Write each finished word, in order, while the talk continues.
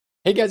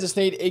Hey guys, it's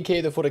Nate,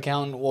 aka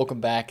TheFutAccountant.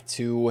 Welcome back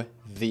to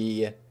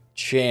the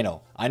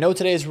channel. I know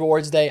today is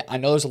rewards day. I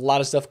know there's a lot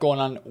of stuff going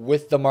on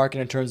with the market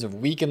in terms of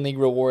weekend league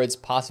rewards,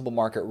 possible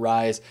market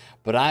rise,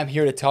 but I'm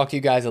here to talk to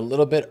you guys a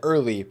little bit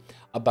early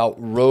about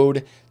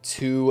road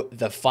to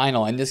the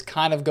final. And this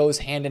kind of goes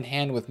hand in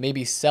hand with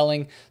maybe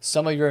selling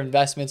some of your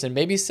investments and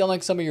maybe selling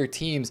some of your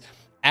teams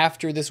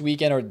after this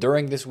weekend or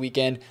during this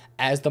weekend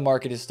as the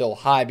market is still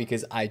high,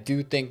 because I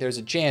do think there's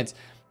a chance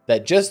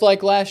that just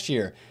like last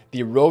year,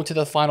 the road to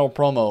the final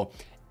promo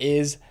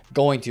is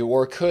going to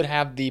or could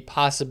have the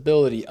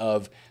possibility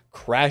of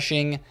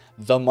crashing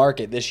the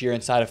market this year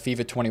inside of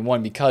FIFA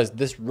 21, because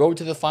this road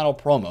to the final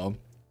promo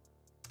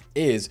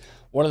is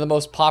one of the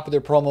most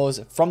popular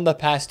promos from the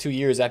past 2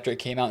 years after it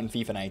came out in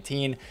FIFA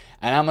 19.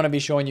 And I'm going to be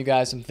showing you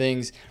guys some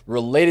things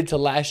related to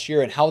last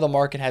year and how the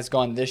market has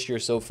gone this year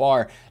so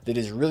far that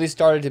has really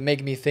started to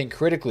make me think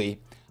critically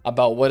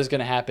about what is going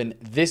to happen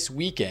this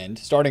weekend,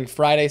 starting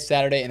Friday,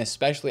 Saturday, and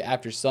especially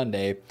after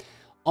Sunday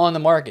on the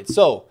market.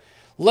 So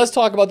let's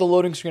talk about the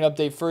loading screen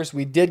update first.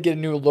 We did get a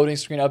new loading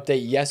screen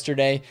update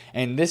yesterday,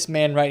 and this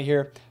man right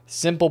here,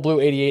 Simple Blue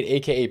 88,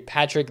 aka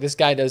Patrick, this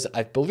guy does,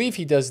 I believe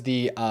he does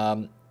the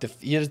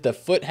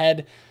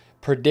foothead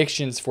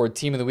predictions for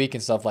team of the week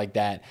and stuff like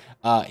that.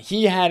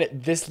 He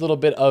had this little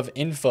bit of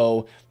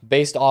info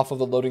based off of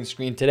the loading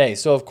screen today.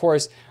 So of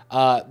course,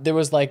 there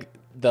was like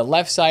the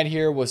left side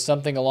here was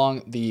something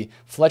along the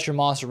Fletcher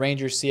Moss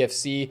Rangers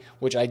CFC,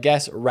 which I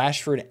guess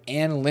Rashford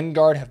and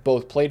Lingard have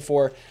both played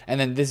for. And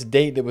then this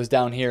date that was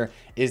down here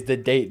is the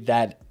date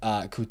that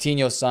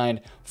Coutinho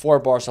signed for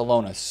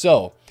Barcelona.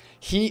 So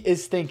he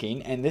is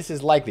thinking, and this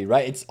is likely,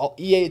 right? It's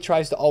EA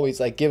tries to always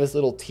like give us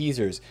little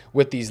teasers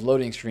with these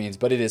loading screens,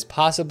 but it is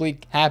possibly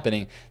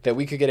happening that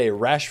we could get a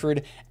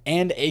Rashford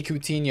and a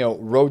Coutinho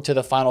road to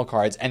the final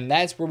cards. And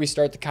that's where we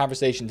start the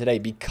conversation today,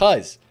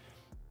 because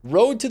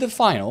road to the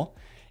final,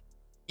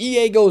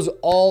 EA goes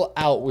all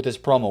out with this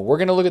promo. We're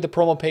going to look at the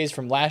promo pays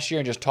from last year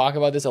and just talk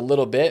about this a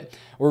little bit.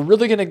 We're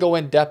really going to go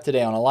in depth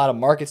today on a lot of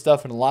market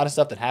stuff and a lot of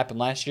stuff that happened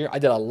last year. I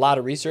did a lot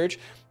of research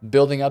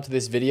building up to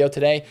this video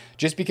today,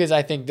 just because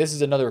I think this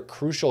is another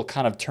crucial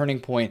kind of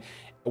turning point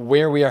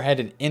where we are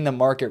headed in the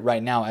market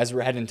right now as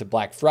we're heading into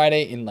Black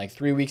Friday in like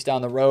 3 weeks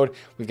down the road.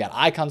 We've got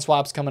icon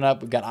swaps coming up.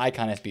 We've got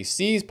icon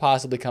SBCs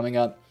possibly coming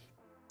up.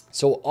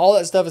 So all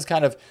that stuff is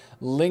kind of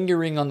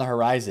lingering on the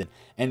horizon.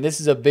 And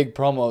this is a big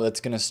promo that's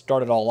going to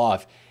start it all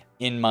off,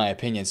 in my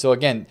opinion. So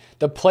again,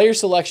 the player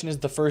selection is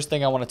the first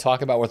thing I want to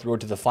talk about with Road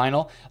to the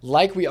Final.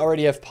 Like we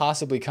already have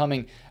possibly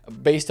coming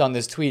based on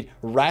this tweet,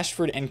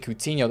 Rashford and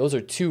Coutinho. Those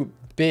are two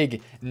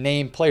big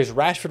name players.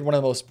 Rashford, one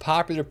of the most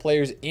popular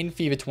players in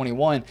FIFA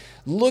 21.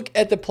 Look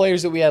at the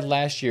players that we had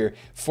last year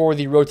for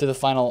the Road to the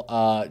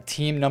Final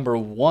team number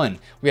 1.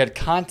 We had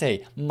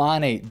Kante,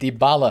 Mane,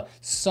 Dybala,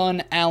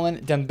 Son,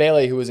 Allen,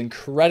 Dembele, who was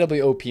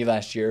incredibly OP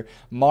last year,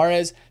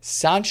 Mahrez,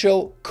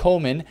 Sancho,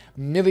 Coman,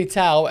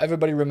 Militao.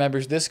 Everybody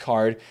remembers this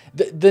card.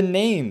 The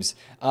names,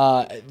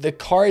 the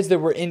cards that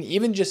were in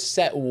even just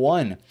set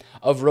 1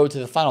 of Road to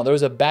the Final. There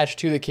was a batch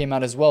 2 that came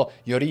out as well.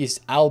 Lloris,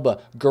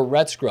 Alba,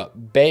 Goretzka,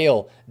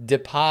 Bale,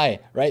 Depay,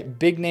 right?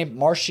 Big name,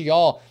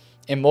 Martial,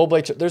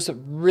 Immobile. There's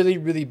some really,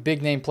 really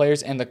big name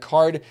players, and the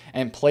card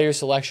and player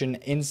selection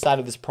inside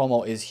of this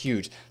promo is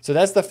huge. So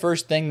that's the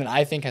first thing that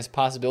I think has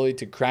possibility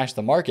to crash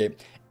the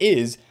market,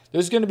 is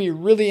there's going to be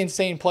really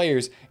insane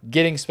players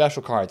getting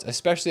special cards,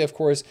 especially, of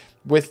course,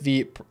 with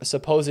the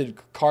supposed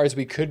cards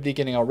we could be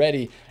getting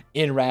already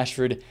in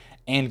Rashford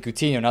and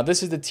Coutinho. Now,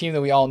 this is the team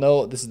that we all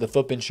know. This is the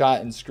footpin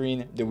shot and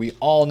screen that we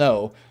all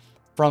know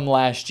from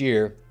last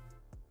year.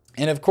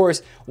 And of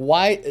course,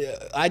 why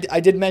I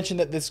did mention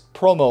that this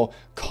promo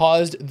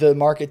caused the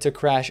market to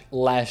crash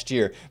last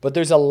year, but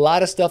there's a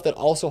lot of stuff that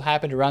also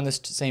happened around this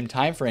same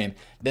time frame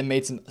that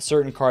made some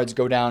certain cards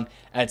go down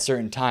at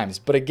certain times.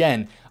 But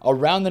again,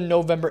 around the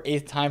November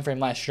 8th time frame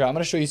last year, I'm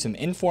going to show you some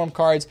inform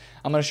cards.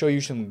 I'm going to show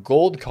you some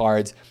gold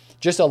cards.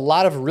 Just a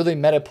lot of really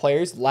meta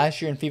players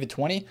last year in FIFA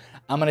 20.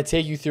 I'm going to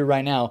take you through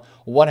right now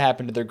what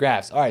happened to their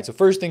graphs. All right, so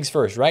first things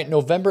first, right?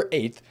 November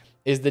 8th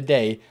is the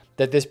day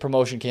that this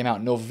promotion came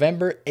out.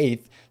 November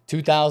 8th,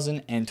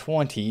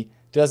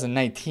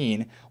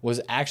 2019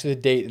 was actually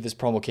the date that this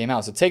promo came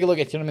out. So take a look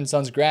at Gentleman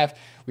Sun's graph.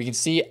 We can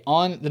see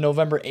on the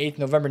November 8th,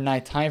 November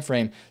 9th time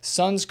frame,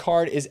 Sun's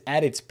card is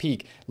at its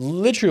peak.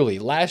 Literally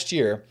last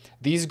year,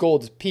 these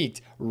golds peaked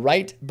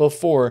right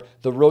before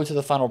the Road to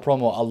the Final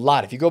promo a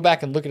lot. If you go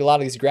back and look at a lot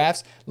of these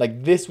graphs,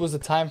 like this was the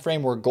time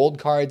frame where gold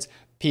cards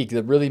peak,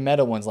 the really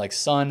meta ones like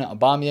Son,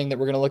 Aubameyang that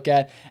we're going to look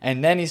at,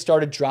 and then he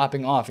started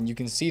dropping off, and you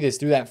can see this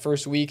through that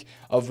first week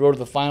of Road to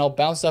the Final,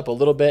 bounced up a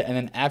little bit, and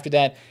then after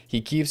that he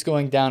keeps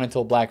going down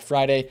until Black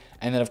Friday,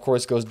 and then of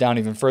course goes down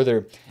even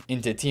further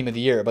into Team of the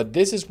Year. But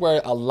this is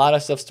where a lot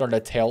of stuff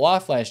started to tail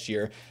off last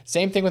year.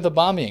 Same thing with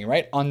Aubameyang,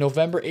 right? On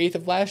November 8th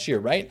of last year,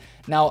 right?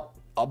 Now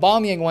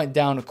Aubameyang went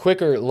down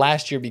quicker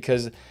last year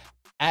because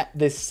at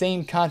this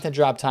same content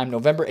drop time,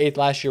 November 8th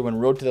last year when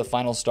Road to the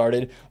Final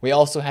started, we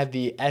also had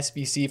the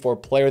SBC for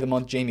Player of the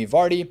Month, Jamie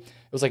Vardy. It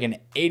was like an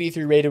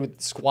 83 rated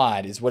with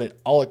squad is what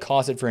all it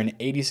costed for an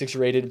 86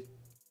 rated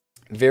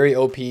Very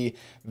OP,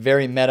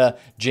 very meta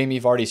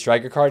Jamie Vardy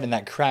striker card, and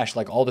that crashed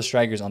like all the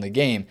strikers on the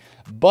game.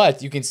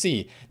 But you can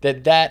see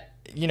that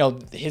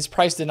his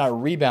price did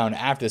not rebound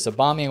after this.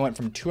 Aubameyang went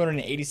from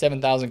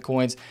 287,000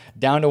 coins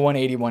down to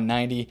 180,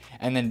 190,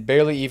 and then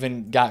barely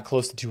even got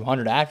close to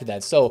 200 after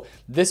that. So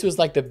this was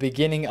like the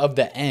beginning of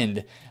the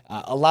end.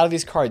 A lot of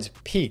these cards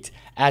peaked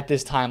at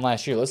this time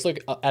last year. Let's look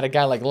at a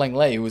guy like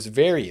Lenglet, who was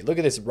look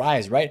at this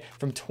rise, right?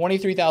 From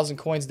 23,000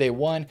 coins day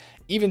one,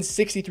 even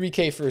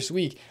 63K first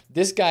week.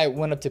 This guy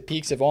went up to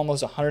peaks of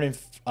almost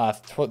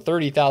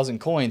 130,000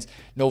 coins.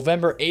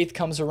 November 8th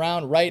comes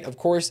around, right? Of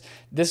course,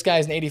 this guy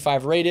is an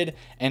 85 rated.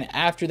 And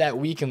after that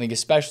weekend league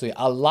especially,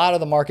 a lot of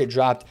the market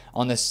dropped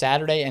on the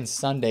Saturday and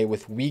Sunday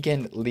with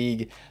weekend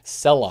league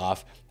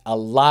sell-off. A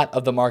lot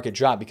of the market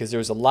dropped because there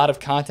was a lot of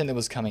content that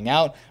was coming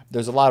out.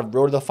 There's a lot of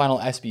road to the final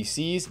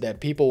SBCs that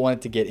people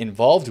wanted to get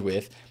involved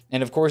with.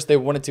 And of course, they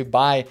wanted to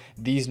buy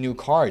these new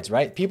cards,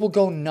 right? People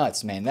go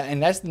nuts, man.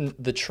 And that's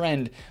the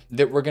trend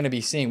that we're going to be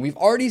seeing. We've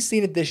already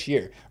seen it this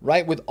year,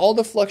 right? With all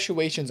the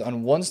fluctuations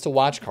on ones to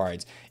watch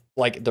cards,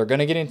 like they're going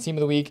to get in Team of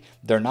the Week.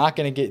 They're not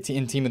going to get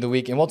in Team of the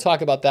Week. And we'll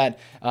talk about that,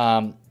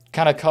 kind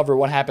of cover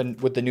what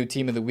happened with the new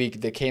Team of the Week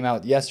that came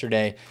out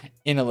yesterday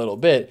in a little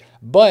bit.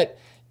 But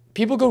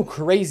people go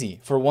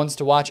crazy for ones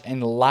to watch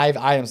and live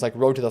items like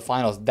Road to the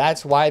Finals.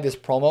 That's why this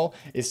promo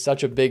is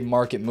such a big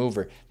market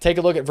mover. Take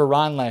a look at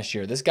Varane last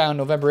year. This guy on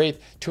November 8th,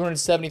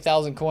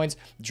 270,000 coins,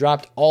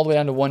 dropped all the way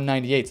down to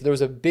 198. So there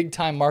was a big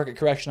time market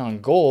correction on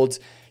golds.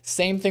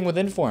 Same thing with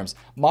informs.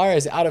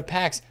 Mahrez out of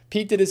packs,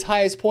 peaked at his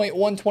highest point,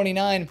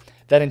 129,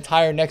 that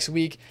entire next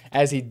week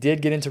as he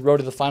did get into Road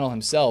to the Final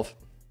himself.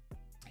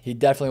 He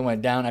definitely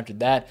went down after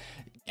that.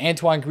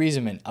 Antoine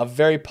Griezmann, a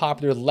very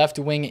popular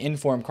left-wing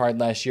inform card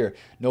last year.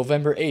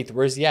 November 8th,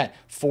 where's he at?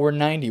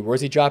 490.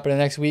 Where's he dropping the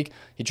next week?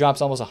 He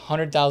drops almost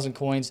 100,000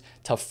 coins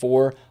to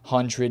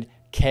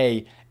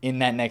 400K in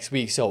that next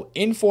week. So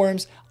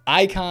informs,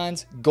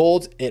 icons,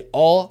 golds, it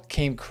all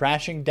came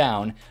crashing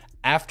down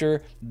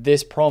after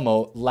this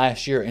promo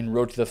last year in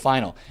Road to the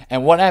Final.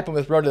 And what happened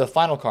with Road to the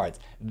Final cards?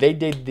 They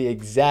did the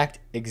exact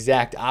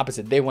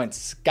opposite. They went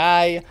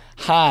sky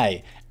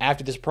high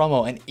after this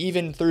promo and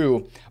even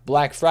through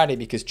Black Friday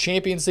because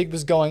Champions League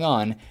was going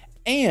on.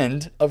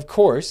 And of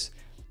course,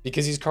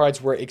 because these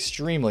cards were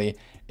extremely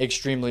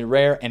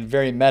rare and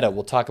very meta.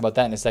 We'll talk about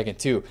that in a second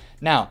too.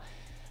 Now,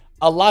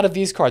 a lot of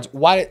these cards,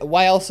 why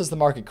else does the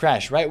market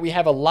crash, right? We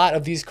have a lot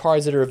of these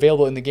cards that are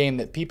available in the game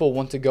that people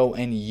want to go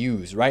and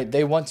use, right?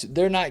 They're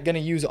not going to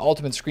use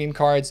Ultimate Scream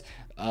cards.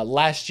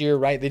 Last year,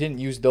 right, they didn't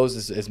use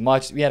those as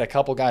much. We had a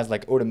couple guys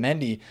like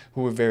Otamendi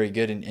who were very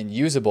good and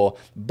usable.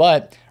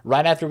 But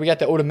right after we got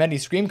the Otamendi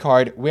Scream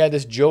card, we had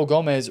this Joe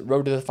Gomez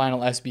Road to the Final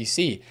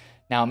SBC.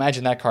 Now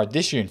imagine that card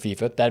this year in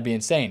FIFA. That'd be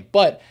insane.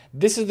 But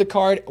this is the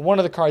card, one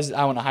of the cards that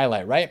I want to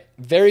highlight, right?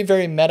 Very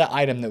meta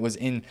item that was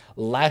in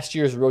last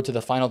year's Road to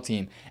the Final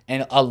team.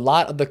 And a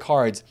lot of the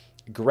cards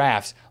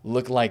graphs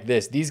look like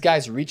this. These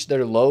guys reached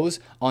their lows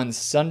on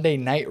Sunday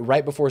night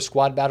right before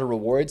squad battle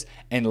rewards,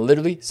 and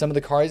literally some of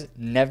the cards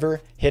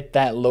never hit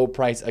that low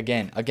price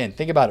again.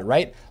 Think about it,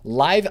 right?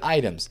 Live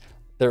items,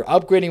 they're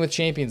upgrading with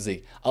Champions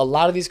League. A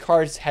lot of these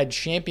cards had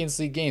Champions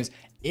League games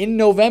in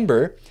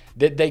November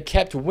that they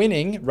kept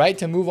winning, right,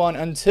 to move on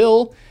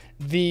until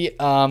the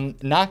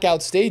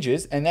knockout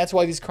stages, and that's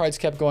why these cards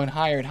kept going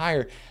higher and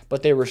higher.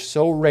 But they were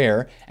so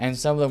rare, and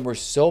some of them were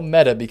so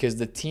meta because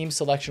the team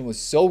selection was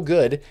so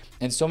good,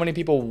 and so many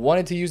people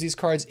wanted to use these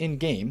cards in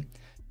game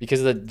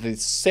because of the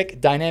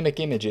sick dynamic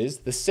images,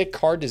 the sick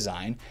card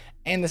design,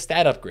 and the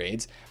stat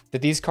upgrades,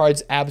 that these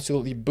cards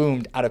absolutely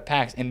boomed out of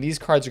packs. And these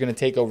cards are going to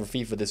take over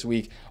FIFA this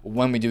week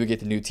when we do get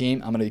the new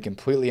team. I'm going to be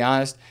completely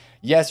honest.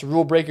 Yes,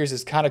 Rule Breakers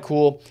is kind of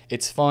cool.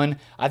 It's fun.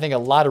 I think a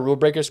lot of Rule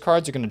Breakers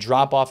cards are going to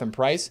drop off in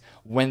price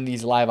when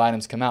these live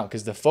items come out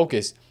because the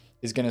focus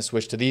is going to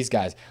switch to these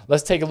guys.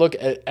 Let's take a look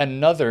at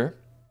another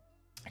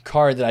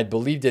card that I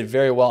believe did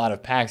very well out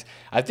of packs.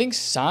 I think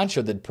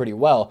Sancho did pretty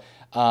well.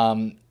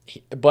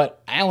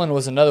 But Allen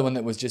was another one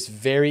that was just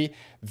very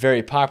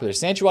popular.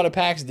 Sancho out of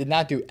packs did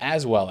not do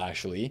as well,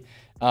 actually.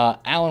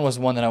 Allen was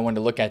one that I wanted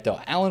to look at, though.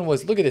 Allen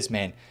was, look at this,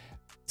 man.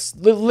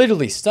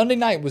 Literally, Sunday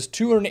night was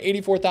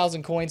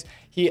 284,000 coins.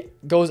 He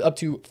goes up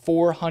to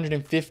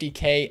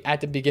 450K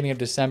at the beginning of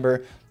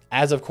December.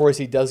 As, of course,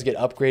 he does get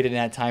upgraded in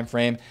that time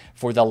frame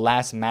for the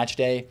last match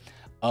day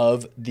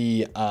of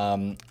the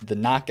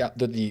knockout,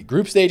 the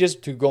group stages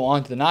to go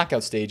on to the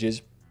knockout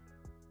stages.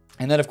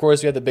 And then, of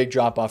course, we have the big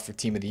drop-off for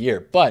Team of the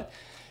Year. But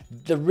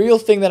the real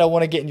thing that I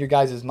want to get in your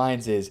guys'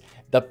 minds is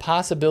the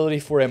possibility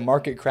for a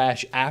market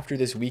crash after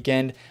this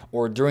weekend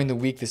or during the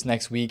week this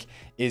next week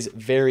is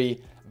very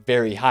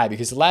high.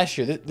 Because last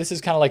year, this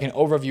is kind of like an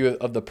overview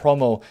of the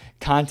promo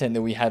content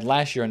that we had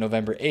last year on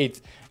November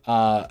 8th.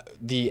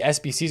 The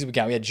SBCs we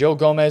got. We had Joe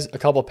Gomez, a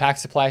couple pack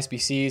supply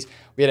SBCs.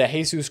 We had a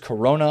Jesus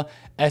Corona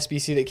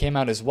SBC that came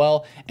out as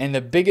well. And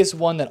the biggest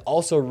one that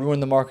also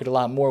ruined the market a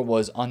lot more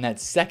was on that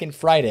second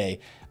Friday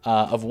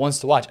of ones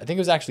to watch. I think it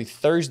was actually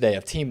Thursday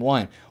of Team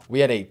 1. We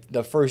had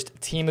the first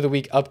Team of the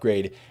Week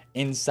upgrade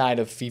inside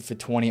of FIFA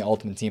 20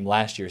 Ultimate Team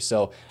last year.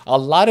 So a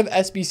lot of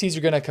SBCs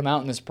are going to come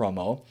out in this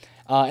promo.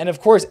 And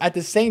of course, at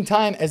the same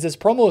time as this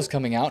promo is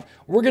coming out,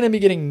 we're going to be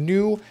getting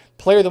new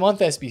Player of the Month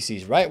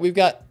SBCs, right? We've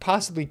got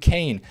possibly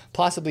Kane,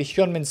 possibly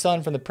Heung-min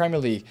Son from the Premier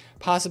League,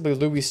 possibly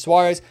Luis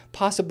Suarez,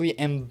 possibly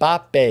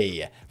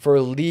Mbappe for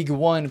League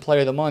One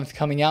Player of the Month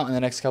coming out in the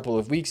next couple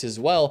of weeks as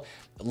well.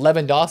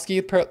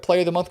 Lewandowski Player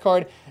of the Month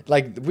card.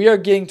 Like, we are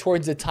getting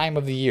towards the time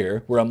of the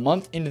year, we're a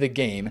month into the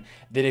game,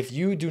 that if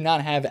you do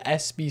not have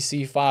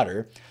SBC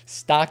fodder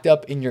stocked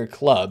up in your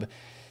club,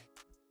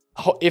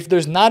 if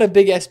there's not a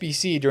big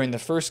SBC during the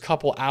first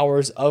couple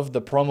hours of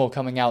the promo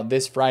coming out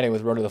this Friday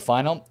with Road to the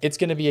Final, it's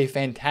going to be a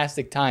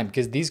fantastic time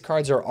because these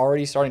cards are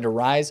already starting to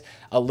rise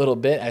a little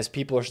bit as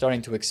people are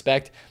starting to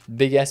expect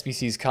big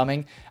SBCs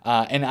coming.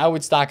 And I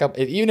would stock up,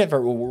 even if it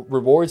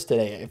rewards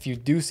today, if you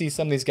do see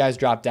some of these guys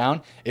drop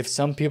down, if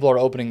some people are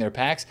opening their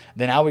packs,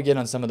 then I would get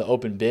on some of the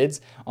open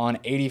bids on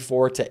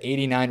 84 to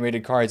 89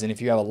 rated cards. And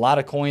if you have a lot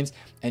of coins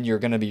and you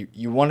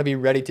want to be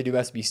ready to do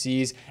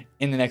SBCs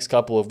in the next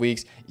couple of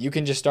weeks, you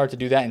can just start to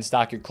do that and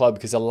stock your club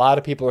because a lot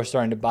of people are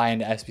starting to buy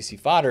into SBC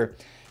fodder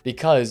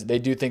because they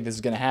do think this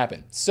is going to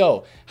happen.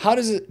 So how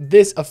does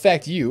this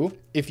affect you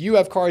if you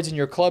have cards in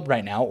your club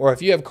right now, or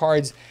if you have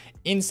cards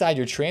inside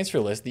your transfer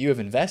list that you have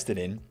invested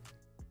in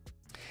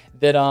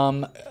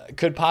that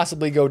could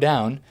possibly go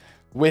down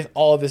with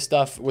all of this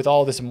stuff, with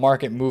all this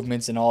market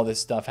movements and all this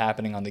stuff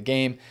happening on the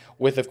game,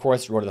 with, of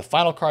course, Road to the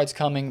Final cards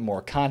coming,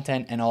 more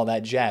content and all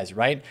that jazz,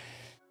 right?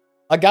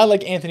 A guy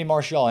like Anthony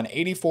Martial, an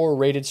 84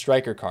 rated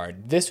striker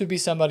card. This would be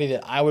somebody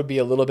that I would be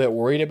a little bit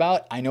worried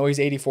about. I know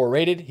he's 84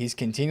 rated. He's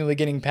continually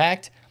getting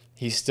packed.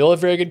 He's still a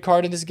very good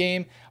card in this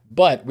game,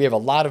 but we have a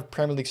lot of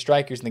Premier League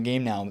strikers in the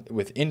game now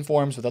with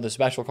informs, with other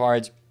special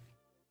cards,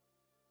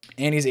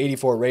 and he's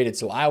 84 rated.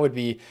 So I would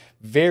be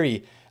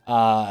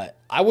I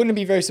wouldn't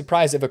be very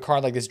surprised if a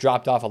card like this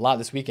dropped off a lot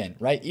this weekend,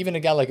 right? Even a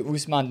guy like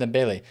Ousmane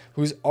Dembele,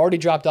 who's already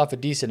dropped off a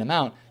decent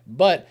amount,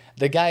 but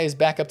the guy is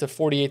back up to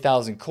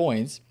 48,000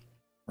 coins,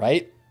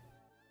 right?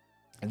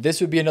 This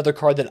would be another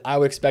card that I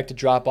would expect to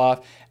drop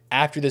off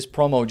after this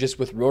promo, just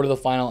with Road to the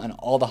Final and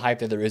all the hype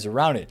that there is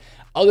around it.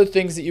 Other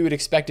things that you would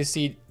expect to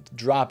see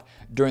drop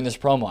during this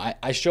promo.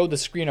 I showed the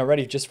screen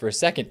already just for a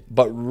second,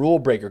 but rule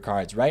breaker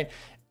cards, right?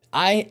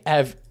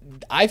 I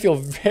feel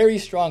very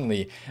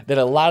strongly that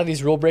a lot of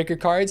these rule breaker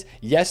cards,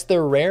 yes,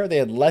 they're rare. They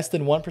had less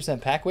than 1%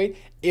 pack weight.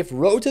 If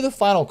Road to the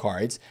Final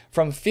cards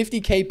from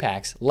 50K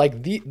packs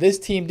like this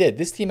team did,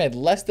 this team had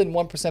less than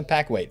 1%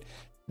 pack weight.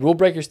 Rule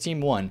Breakers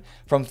Team 1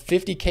 from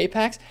 50K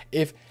packs,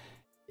 if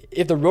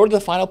the Road to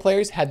the Final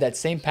players had that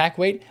same pack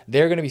weight,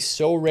 they're going to be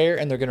so rare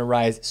and they're going to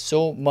rise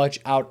so much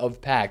out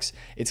of packs.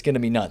 It's going to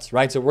be nuts,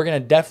 right? So we're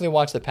going to definitely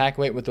watch the pack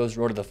weight with those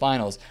Road to the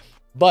Finals.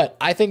 But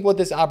I think what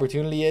this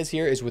opportunity is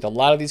here is with a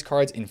lot of these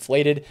cards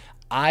inflated,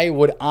 I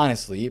would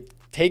honestly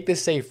take the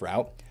safe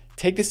route.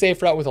 Take the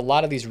safe route with a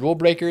lot of these rule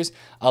breakers,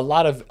 a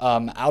lot of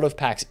out of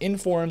packs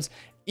informs,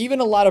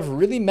 even a lot of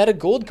really meta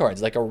gold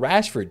cards like a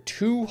Rashford,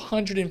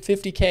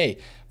 250K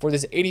for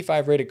this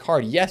 85 rated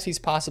card. Yes, he's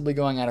possibly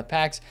going out of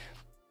packs.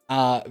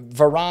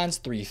 Varane's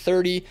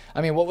 330.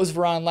 I mean, what was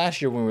Varane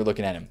last year when we were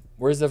looking at him?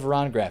 Where's the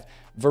Varane graph?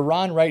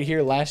 Varane right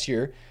here last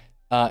year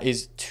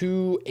is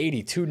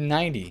 280,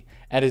 290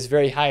 at his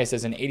very highest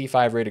as an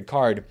 85 rated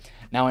card.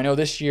 Now, I know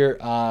this year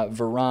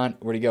Varane,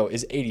 where'd he go,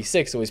 is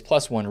 86, so he's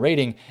 +1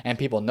 rating, and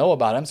people know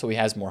about him, so he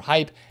has more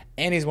hype,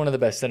 and he's one of the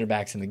best center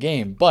backs in the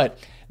game. But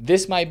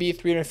this might be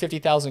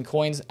 350,000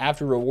 coins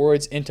after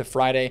rewards into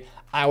Friday.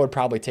 I would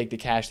probably take the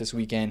cash this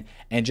weekend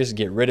and just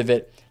get rid of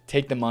it.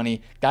 Take the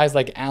money. Guys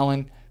like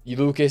Allen,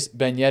 Lucas,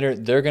 Ben Yedder,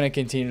 they're going to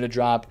continue to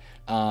drop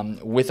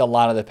with a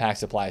lot of the pack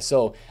supply.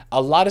 So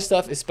a lot of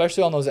stuff,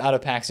 especially on those out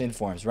of packs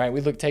informs, right?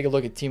 Take a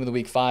look at Team of the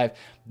Week 5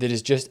 that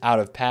is just out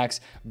of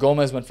packs.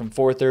 Gomez went from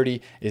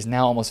 430, is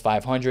now almost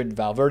 500.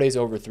 Valverde's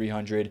over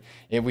 300.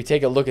 If we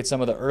take a look at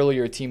some of the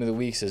earlier Team of the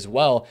Weeks as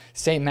well,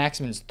 St.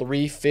 Maximin's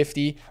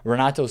 350,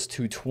 Renato's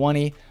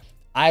 220.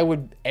 I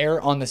would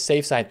err on the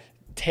safe side.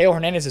 Teo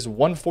Hernandez is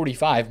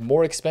 145,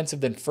 more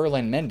expensive than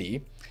Ferland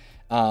Mendy.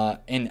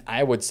 And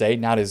I would say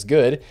not as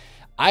good.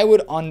 I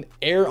would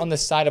err on the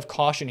side of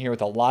caution here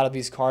with a lot of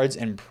these cards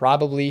and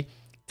probably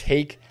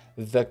take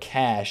the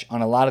cash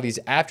on a lot of these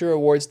after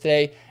awards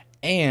today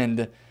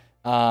and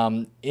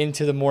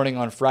into the morning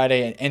on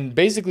Friday. And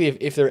basically,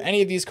 if there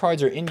any of these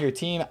cards are in your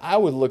team, I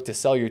would look to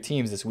sell your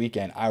teams this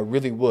weekend. I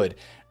really would.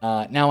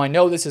 Now, I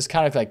know this is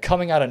kind of like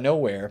coming out of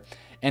nowhere.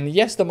 And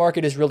yes, the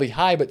market is really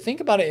high, but think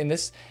about it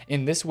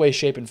in this way,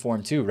 shape, and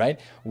form too, right?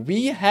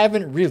 We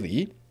haven't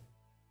really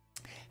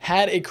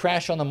had a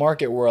crash on the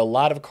market where a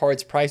lot of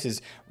cards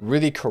prices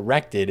really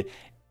corrected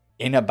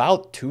in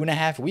about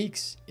 2.5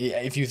 weeks.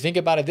 If you think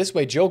about it this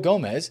way, Joe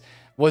Gomez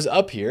was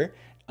up here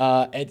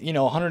at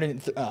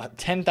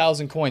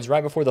 110,000 coins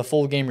right before the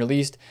full game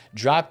released,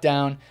 dropped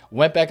down,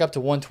 went back up to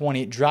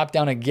 120, dropped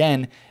down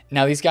again.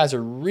 Now these guys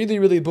are really,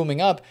 really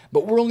booming up,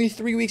 but we're only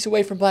 3 weeks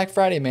away from Black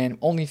Friday, man.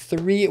 Only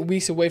 3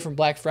 weeks away from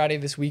Black Friday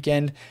this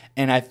weekend,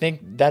 and I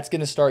think that's going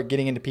to start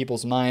getting into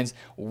people's minds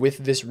with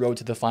this Road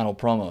to the Final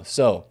promo.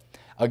 So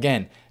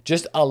again,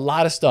 just a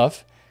lot of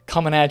stuff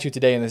coming at you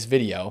today in this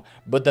video.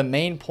 But the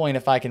main point,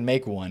 if I can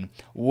make one,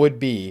 would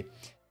be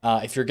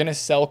if you're going to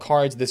sell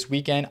cards this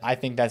weekend, I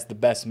think that's the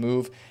best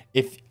move.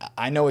 If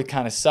I know it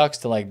kind of sucks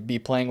to like be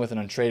playing with an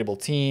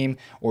untradeable team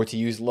or to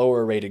use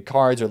lower rated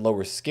cards or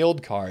lower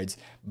skilled cards,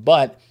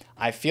 but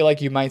I feel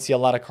like you might see a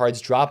lot of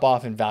cards drop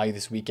off in value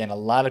this weekend. A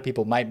lot of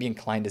people might be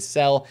inclined to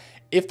sell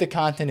if the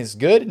content is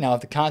good. Now, if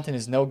the content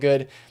is no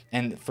good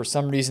and for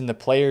some reason the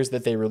players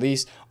that they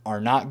release are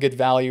not good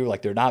value,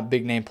 like they're not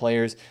big name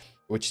players,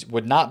 which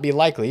would not be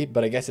likely,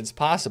 but I guess it's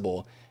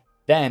possible,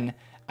 then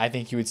I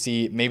think you would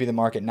see maybe the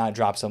market not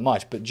drop so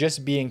much. But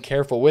just being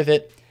careful with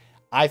it,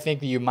 I think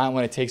that you might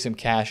want to take some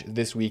cash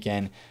this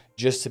weekend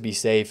just to be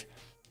safe.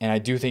 And I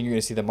do think you're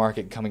going to see the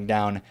market coming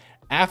down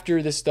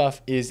after this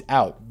stuff is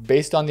out,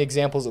 based on the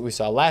examples that we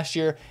saw last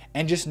year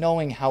and just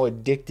knowing how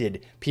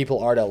addicted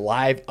people are to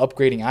live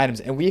upgrading items.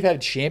 And we've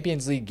had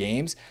Champions League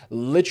games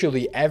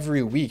literally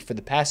every week for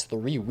the past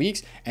 3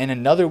 weeks and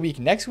another week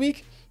next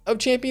week of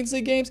Champions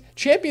League games.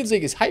 Champions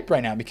League is hype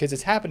right now because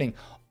it's happening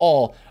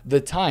all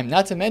the time.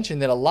 Not to mention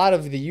that a lot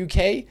of the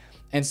UK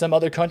and some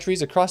other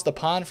countries across the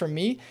pond from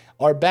me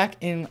are back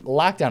in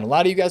lockdown. A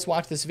lot of you guys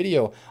watch this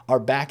video are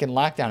back in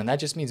lockdown, and that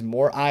just means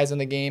more eyes on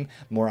the game,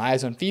 more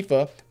eyes on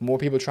FIFA, more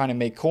people trying to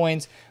make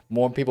coins,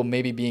 more people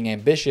maybe being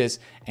ambitious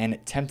and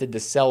tempted to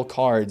sell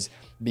cards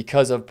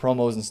because of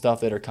promos and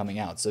stuff that are coming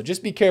out. So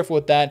just be careful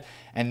with that,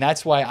 and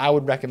that's why I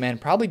would recommend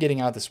probably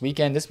getting out this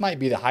weekend. This might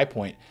be the high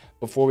point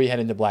before we head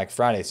into Black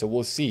Friday, so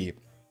we'll see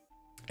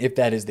if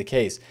that is the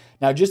case.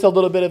 Now, just a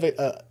little bit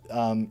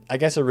of I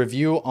guess a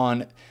review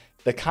on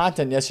the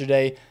content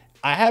yesterday.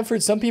 I have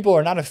heard some people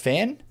are not a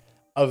fan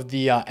of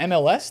the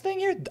MLS thing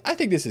here. I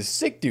think this is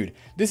sick, dude.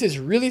 This is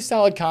really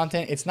solid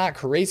content. It's not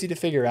crazy to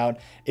figure out.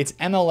 It's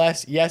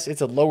MLS. Yes,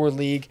 it's a lower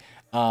league,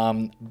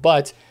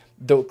 but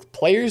the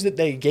players that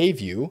they gave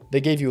you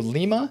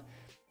Lima,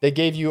 they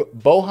gave you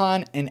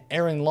Bohan and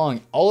Aaron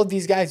Long. All of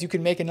these guys you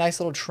can make a nice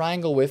little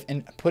triangle with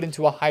and put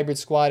into a hybrid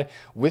squad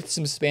with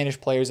some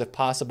Spanish players if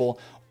possible.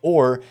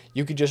 Or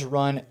you could just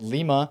run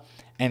Lima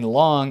and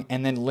Long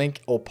and then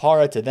link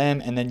Opara to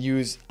them and then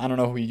use, I don't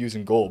know who you use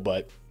in goal,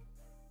 but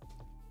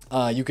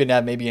you could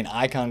have maybe an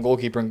icon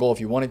goalkeeper in goal if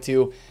you wanted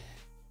to.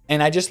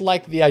 And I just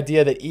like the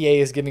idea that EA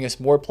is giving us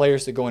more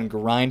players to go and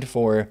grind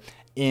for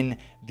in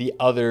the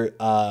other,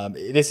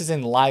 this is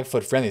in live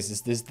FUT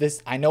friendlies.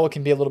 This I know it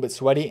can be a little bit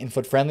sweaty in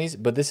FUT friendlies,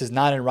 but this is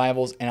not in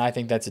rivals, and I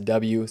think that's a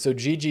W. So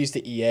GG's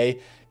to EA,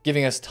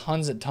 giving us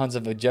tons and tons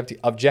of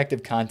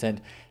objective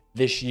content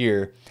this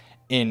year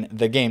in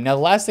the game. Now,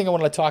 the last thing I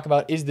want to talk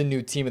about is the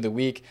new team of the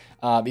week,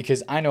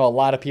 because I know a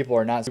lot of people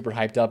are not super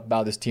hyped up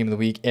about this team of the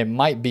week. It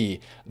might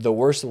be the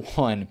worst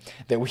one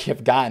that we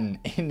have gotten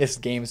in this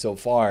game so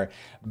far.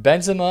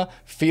 Benzema,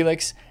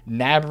 Felix,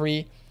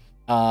 Gnabry,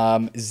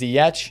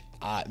 Ziyech,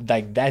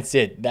 like that's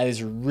it. That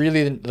is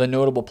really the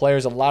notable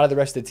players. A lot of the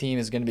rest of the team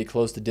is going to be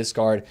close to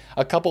discard.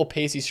 A couple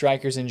pacey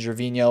strikers in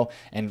Gervinho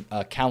and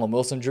Callum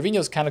Wilson.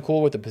 Gervinho's kind of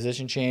cool with the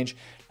position change.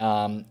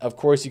 Of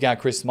course, you got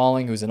Chris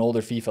Smalling, who's an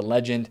older FIFA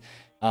legend.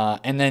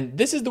 And then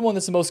this is the one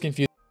that's the most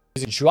confusing.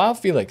 Joao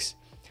Felix.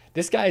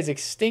 This guy is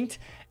extinct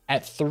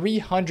at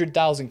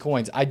 300,000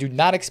 coins. I do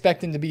not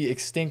expect him to be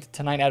extinct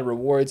tonight at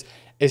rewards,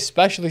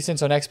 especially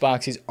since on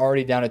Xbox he's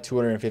already down at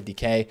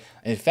 250K.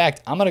 In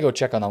fact, I'm going to go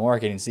check on the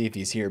market and see if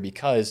he's here,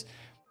 because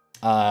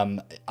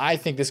I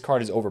think this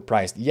card is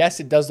overpriced. Yes,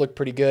 it does look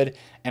pretty good,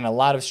 and a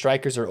lot of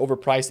strikers are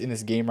overpriced in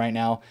this game right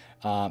now.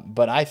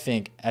 But I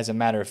think, as a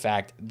matter of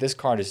fact, this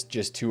card is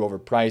just too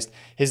overpriced.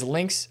 His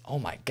links, oh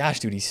my gosh,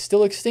 dude, he's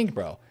still extinct,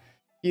 bro.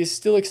 He is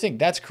still extinct.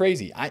 That's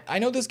crazy. I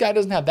know this guy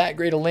doesn't have that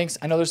great of links.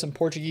 I know there's some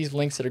Portuguese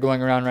links that are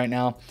going around right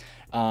now.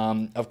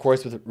 Of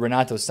course, with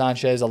Renato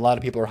Sanchez, a lot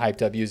of people are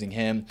hyped up using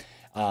him.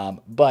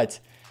 But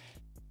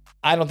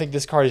I don't think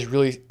this card is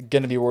really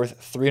going to be worth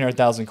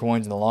 300,000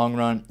 coins in the long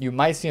run. You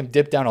might see him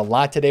dip down a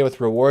lot today with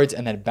rewards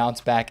and then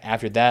bounce back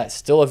after that.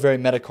 Still a very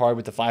meta card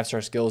with the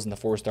 5-star skills and the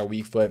 4-star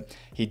weak foot.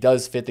 He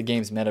does fit the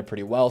game's meta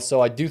pretty well.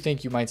 So I do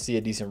think you might see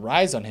a decent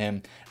rise on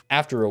him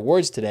after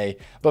rewards today.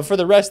 But for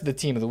the rest of the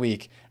team of the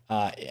week,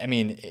 I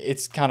mean,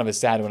 it's kind of a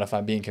sad one if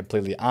I'm being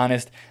completely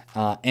honest.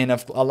 And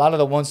a lot of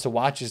the ones to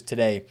watches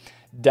today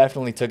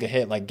definitely took a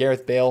hit, like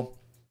Gareth Bale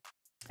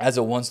as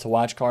a ones to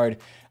watch card.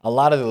 A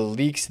lot of the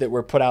leaks that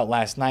were put out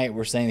last night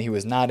were saying that he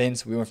was not in,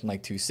 so we went from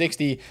like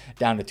 260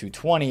 down to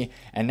 220,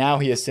 and now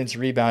he has since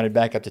rebounded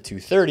back up to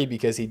 230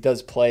 because he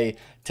does play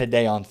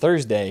today on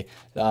Thursday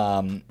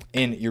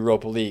in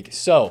Europa League.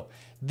 So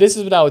this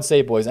is what I would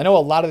say, boys. I know a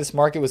lot of this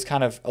market was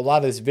a lot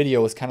of this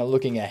video was kind of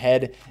looking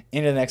ahead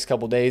into the next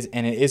couple days,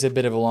 and it is a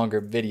bit of a longer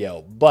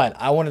video, but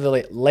I wanted to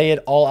lay it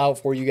all out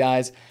for you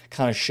guys,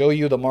 kind of show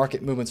you the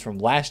market movements from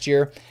last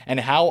year and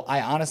how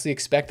I honestly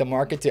expect the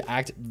market to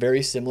act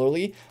very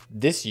similarly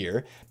this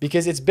year,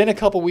 because it's been a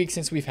couple weeks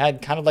since we've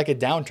had kind of like a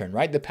downturn,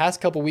 right? The past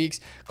couple weeks,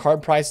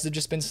 card prices have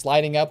just been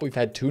sliding up. We've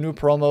had 2 new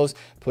promos,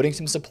 putting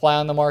some supply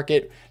on the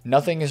market.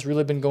 Nothing has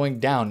really been going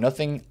down.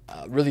 Nothing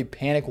really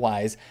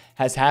panic-wise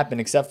has happened,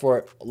 except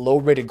for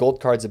low-rated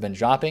gold cards have been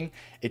dropping,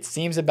 it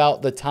seems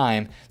about the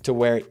time to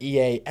where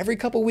EA, every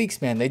couple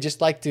weeks, man, they'd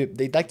like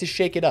to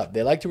shake it up.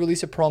 They like to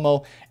release a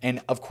promo,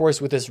 and of course,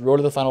 with this Road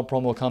to the Final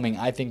promo coming,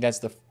 I think that's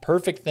the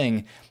perfect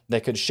thing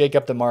that could shake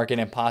up the market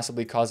and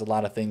possibly cause a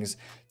lot of things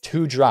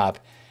to drop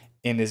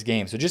in this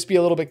game. So just be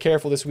a little bit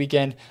careful this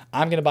weekend.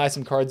 I'm going to buy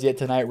some cards yet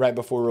tonight right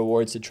before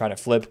rewards to try to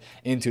flip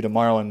into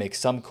tomorrow and make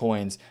some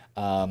coins.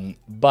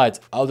 But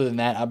other than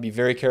that, I'll be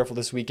very careful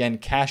this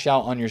weekend. Cash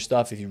out on your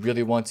stuff if you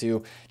really want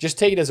to. Just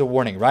take it as a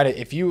warning, right?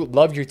 If you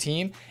love your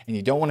team and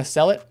you don't want to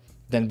sell it,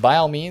 then by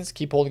all means,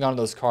 keep holding on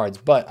to those cards.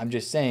 But I'm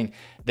just saying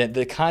that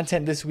the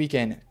content this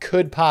weekend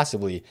could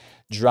possibly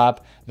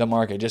drop the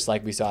market, just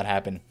like we saw it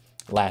happen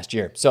last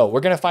year. So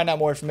we're going to find out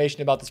more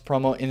information about this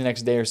promo in the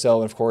next day or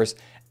so. And of course,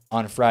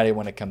 on Friday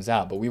when it comes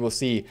out. But we will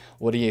see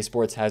what EA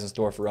Sports has in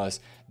store for us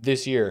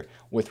this year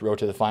with Road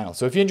to the Final.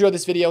 So if you enjoyed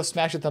this video,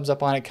 smash a thumbs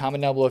up on it,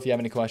 comment down below if you have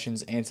any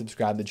questions, and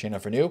subscribe to the channel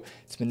for new.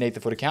 It's been Nate, the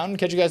FUT Accountant.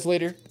 Catch you guys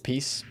later.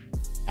 Peace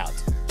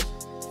out.